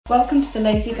Welcome to the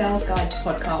Lazy Girl's Guide to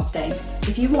Podcasting.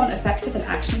 If you want effective and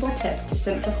actionable tips to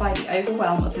simplify the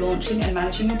overwhelm of launching and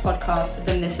managing your podcast,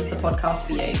 then this is the podcast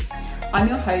for you. I'm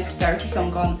your host, Verity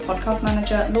Songon, podcast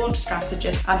manager, launch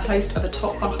strategist, and host of a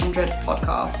Top 100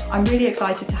 podcast. I'm really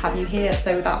excited to have you here,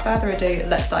 so without further ado,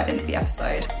 let's dive into the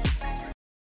episode.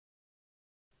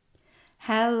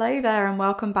 Hello there and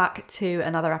welcome back to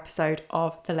another episode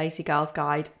of the Lazy Girl's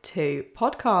Guide to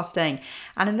Podcasting.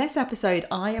 And in this episode,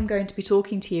 I am going to be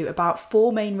talking to you about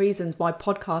 4 main reasons why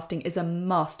podcasting is a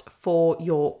must for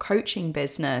your coaching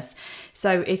business.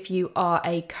 So if you are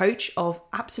a coach of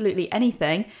absolutely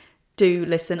anything, do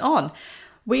listen on.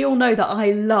 We all know that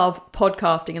I love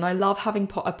podcasting and I love having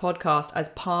a podcast as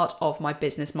part of my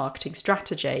business marketing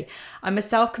strategy. I'm a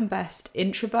self-confessed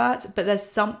introvert, but there's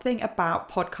something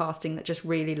about podcasting that just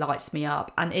really lights me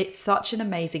up. And it's such an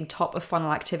amazing top of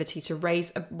funnel activity to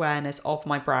raise awareness of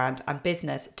my brand and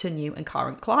business to new and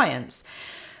current clients.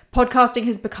 Podcasting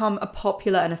has become a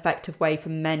popular and effective way for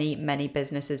many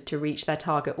businesses to reach their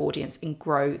target audience and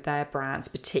grow their brands,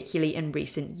 particularly in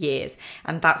recent years.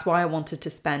 And that's why I wanted to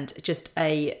spend just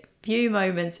a few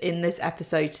moments in this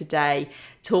episode today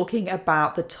talking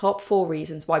about the top 4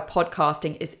 reasons why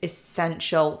podcasting is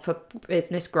essential for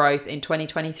business growth in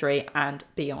 2023 and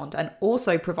beyond, and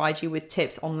also provide you with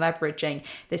tips on leveraging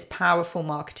this powerful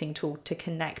marketing tool to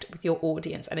connect with your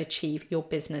audience and achieve your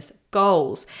business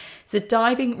goals. So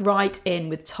diving right in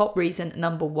with top reason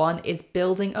number 1 is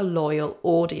building a loyal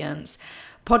audience.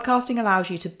 Podcasting allows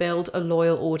you to build a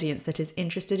loyal audience that is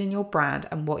interested in your brand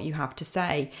and what you have to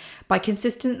say. By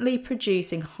consistently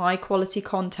producing high quality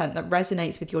content that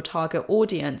resonates with your target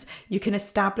audience, you can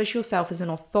establish yourself as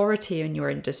an authority in your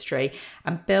industry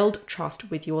and build trust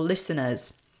with your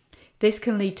listeners. This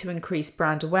can lead to increased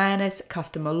brand awareness,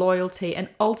 customer loyalty, and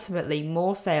ultimately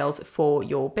more sales for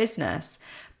your business.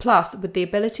 Plus, with the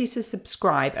ability to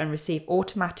subscribe and receive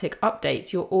automatic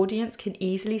updates, your audience can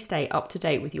easily stay up to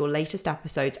date with your latest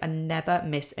episodes and never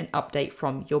miss an update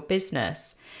from your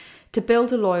business. To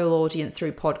build a loyal audience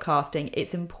through podcasting,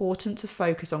 it's important to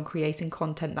focus on creating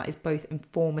content that is both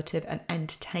informative and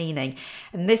entertaining.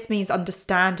 And this means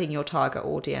understanding your target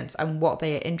audience and what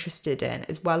they are interested in,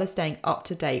 as well as staying up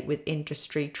to date with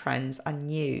industry trends and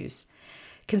news.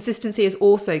 Consistency is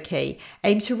also key.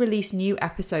 Aim to release new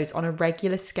episodes on a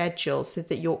regular schedule so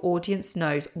that your audience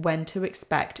knows when to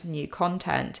expect new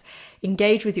content.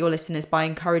 Engage with your listeners by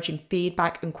encouraging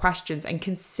feedback and questions, and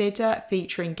consider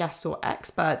featuring guests or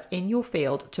experts in your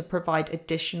field to provide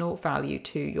additional value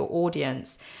to your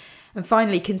audience. And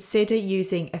finally, consider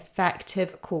using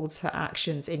effective calls to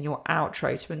actions in your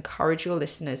outro to encourage your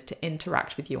listeners to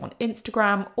interact with you on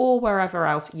Instagram or wherever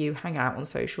else you hang out on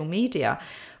social media.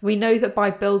 We know that by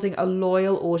building a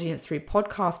loyal audience through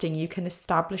podcasting, you can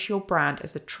establish your brand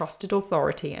as a trusted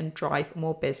authority and drive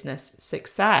more business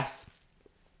success.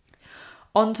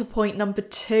 On to point number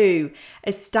 2,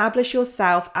 establish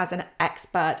yourself as an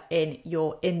expert in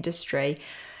your industry.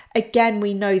 Again,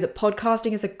 we know that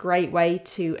podcasting is a great way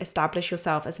to establish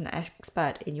yourself as an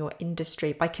expert in your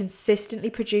industry. By consistently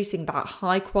producing that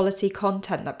high quality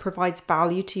content that provides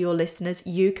value to your listeners,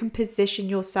 you can position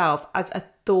yourself as a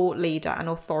thought leader and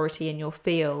authority in your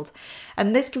field.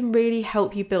 And this can really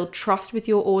help you build trust with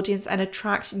your audience and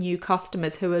attract new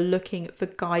customers who are looking for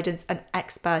guidance and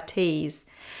expertise.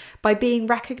 By being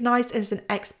recognized as an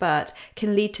expert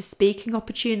can lead to speaking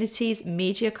opportunities,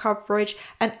 media coverage,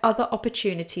 and other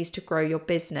opportunities to grow your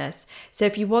business. So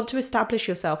if you want to establish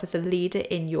yourself as a leader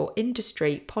in your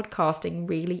industry, podcasting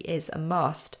really is a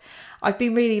must. I've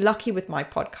been really lucky with my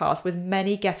podcast, with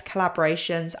many guest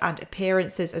collaborations and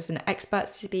appearances as an expert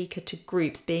speaker to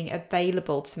groups being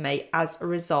available to me as a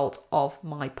result of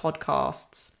my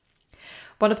podcasts.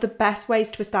 One of the best ways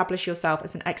to establish yourself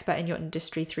as an expert in your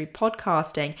industry through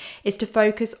podcasting is to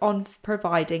focus on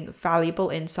providing valuable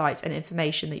insights and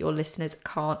information that your listeners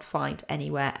can't find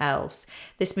anywhere else.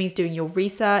 This means doing your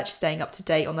research, staying up to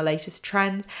date on the latest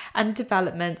trends and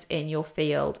developments in your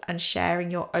field, and sharing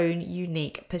your own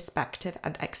unique perspective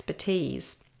and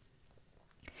expertise.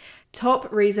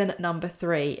 Top reason number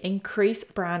 3, increase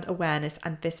brand awareness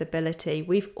and visibility.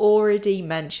 We've already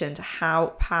mentioned how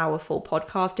powerful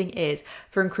podcasting is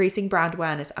for increasing brand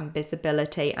awareness and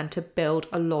visibility and to build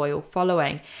a loyal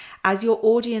following. As your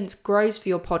audience grows for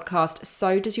your podcast,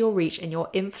 so does your reach and your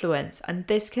influence, and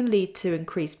this can lead to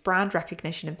increased brand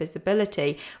recognition and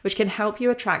visibility, which can help you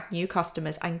attract new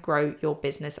customers and grow your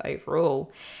business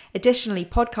overall. Additionally,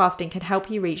 podcasting can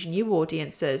help you reach new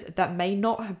audiences that may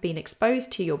not have been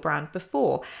exposed to your brand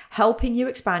before, helping you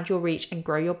expand your reach and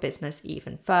grow your business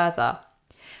even further.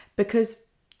 Because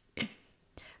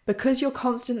you're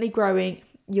constantly growing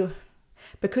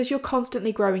Because you're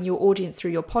constantly growing your audience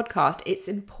through your podcast, it's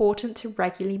important to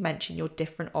regularly mention your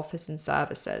different offers and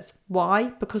services. Why?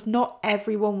 Because not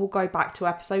everyone will go back to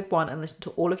episode 1 and listen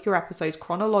to all of your episodes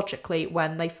chronologically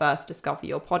when they first discover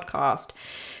your podcast.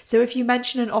 So if you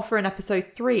mention an offer in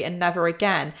episode 3 and never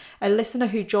again, a listener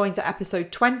who joins at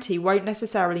episode 20 won't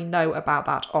necessarily know about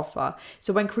that offer.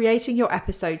 So when creating your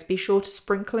episodes, be sure to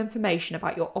sprinkle information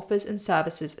about your offers and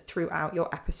services throughout your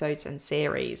episodes and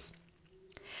series.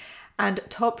 And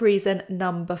top reason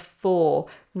number 4,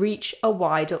 reach a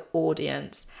wider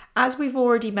audience. As we've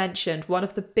already mentioned, one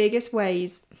of the biggest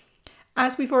benefits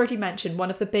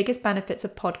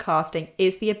of podcasting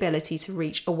is the ability to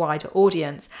reach a wider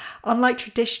audience. Unlike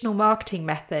traditional marketing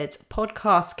methods,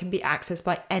 podcasts can be accessed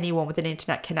by anyone with an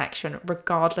internet connection,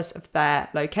 regardless of their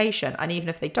location. And even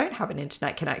if they don't have an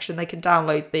internet connection, they can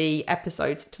download the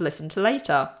episodes to listen to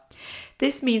later.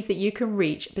 This means that you can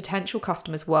reach potential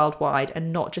customers worldwide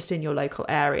and not just in your local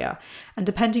area. And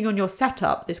depending on your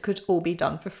setup, this could all be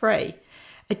done for free.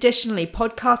 Additionally,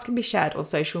 podcasts can be shared on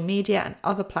social media and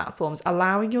other platforms,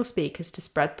 allowing your speakers to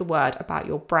spread the word about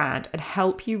your brand and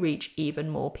help you reach even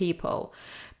more people.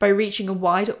 By reaching a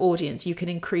wider audience, you can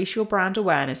increase your brand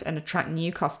awareness and attract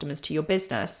new customers to your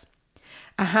business.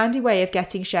 A handy way of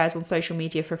getting shares on social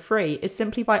media for free is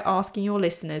simply by asking your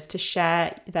listeners to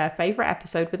share their favourite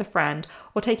episode with a friend,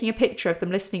 or taking a picture of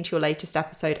them listening to your latest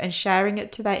episode and sharing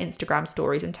it to their Instagram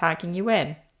stories and tagging you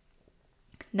in.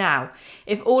 Now,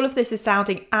 if all of this is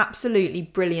sounding absolutely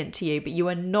brilliant to you, but you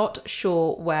are not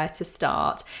sure where to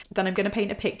start, then I'm going to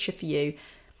paint a picture for you.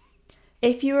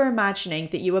 If you are imagining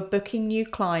that you are booking new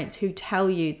clients who tell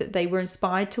you that they were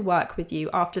inspired to work with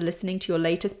you after listening to your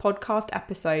latest podcast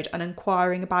episode and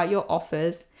inquiring about your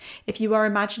offers, if you are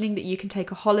imagining that you can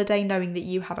take a holiday knowing that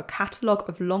you have a catalogue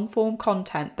of long-form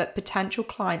content that potential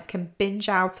clients can binge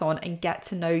out on and get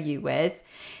to know you with,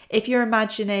 if you're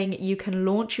imagining you can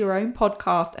launch your own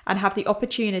podcast and have the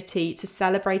opportunity to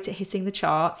celebrate it hitting the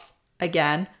charts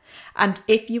again, and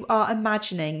if you are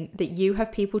imagining that you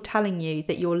have people telling you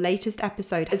that your latest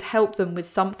episode has helped them with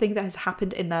something that has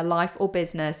happened in their life or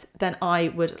business, then I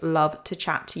would love to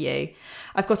chat to you.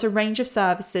 I've got a range of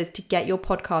services to get your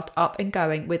podcast up and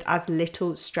going with as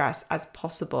little stress as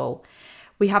possible.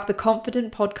 We have the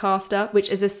Confident Podcaster, which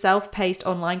is a self-paced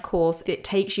online course that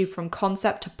takes you from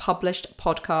concept to published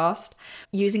podcast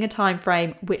using a time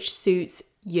frame which suits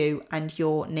you and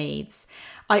your needs.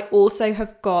 I also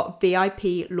have got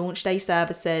VIP launch day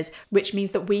services, which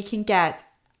means that we can get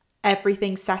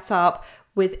everything set up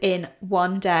within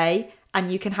one day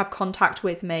and you can have contact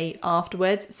with me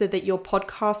afterwards so that your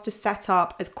podcast is set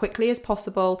up as quickly as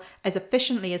possible, as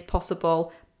efficiently as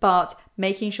possible, but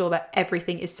making sure that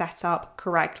everything is set up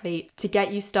correctly to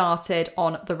get you started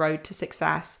on the road to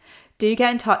success. Do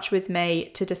get in touch with me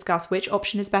to discuss which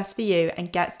option is best for you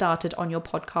and get started on your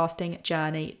podcasting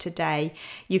journey today.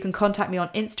 You can contact me on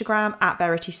Instagram at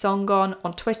VeritySongon,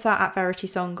 on Twitter at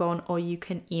VeritySongon, or you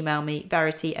can email me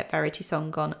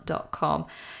verity@veritysongon.com.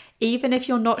 Even if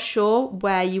you're not sure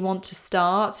where you want to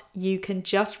start, you can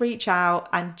just reach out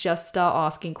and just start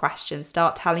asking questions.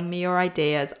 Start telling me your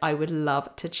ideas. I would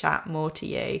love to chat more to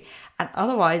you. And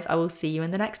otherwise, I will see you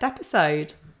in the next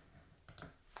episode.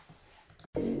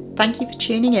 Thank you for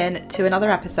tuning in to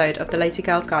another episode of the Lazy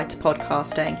Girl's Guide to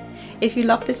Podcasting. If you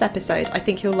loved this episode, I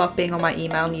think you'll love being on my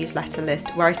email newsletter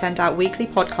list where I send out weekly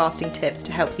podcasting tips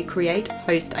to help you create,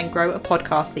 host and grow a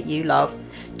podcast that you love.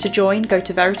 To join, go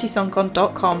to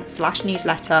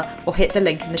veritysongon.com/newsletter or hit the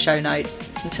link in the show notes.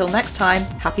 Until next time,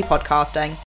 happy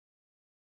podcasting.